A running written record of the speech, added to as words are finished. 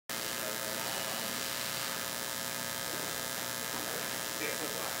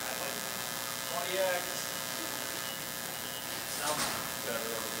Sounds better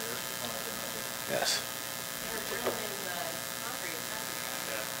over there. Yes. They were drilling concrete a second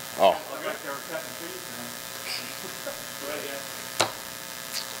ago. Yeah. Oh. Looked like they were cutting trees now. Go ahead, yeah.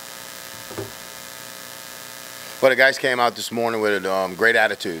 Well, the guys came out this morning with a great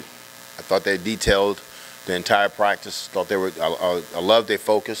attitude. I thought they detailed the entire practice. Thought they were. I loved their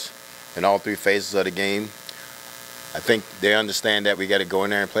focus in all three phases of the game. I think they understand that we got to go in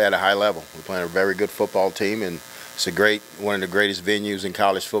there and play at a high level. We're playing a very good football team, and it's one of the greatest venues in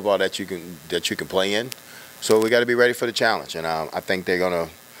college football that you can play in. So we got to be ready for the challenge, and I think they're gonna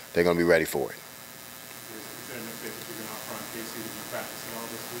be ready for it.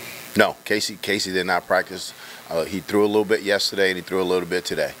 No, Casey did not practice. He threw a little bit yesterday, and he threw a little bit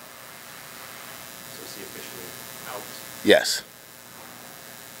today. So is he officially out? Yes.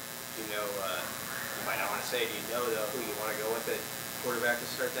 Do you know, you might not want to say, do you know who you want to go with at quarterback to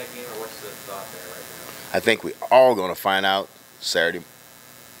start that game, or what's the thought there right now? I think we all going to find out Saturday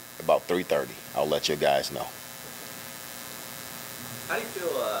about 3:30. I'll let you guys know. How do you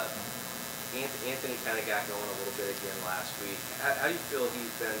feel Anthony kind of got going a little bit again last week? How do you feel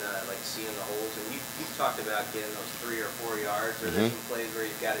he's been like seeing the holes? And you've talked about getting those 3 or 4 yards. Are there some plays where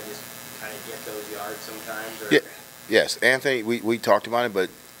you've got to just kind of get those yards sometimes? Or? Yeah, yes, Anthony. We talked about it, but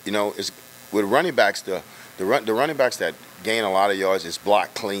you know, it's with running backs. The running backs that gain a lot of yards is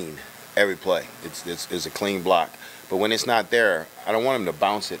block clean every play. It's a clean block. But when it's not there, I don't want him to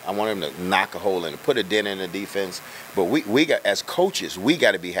bounce it. I want him to knock a hole in it, put a dent in the defense. But we got, as coaches, we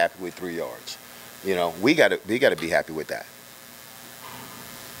got to be happy with 3 yards. You know, we got to be happy with that.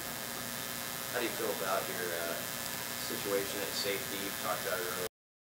 How do you feel about your situation at safety? You've talked about it earlier.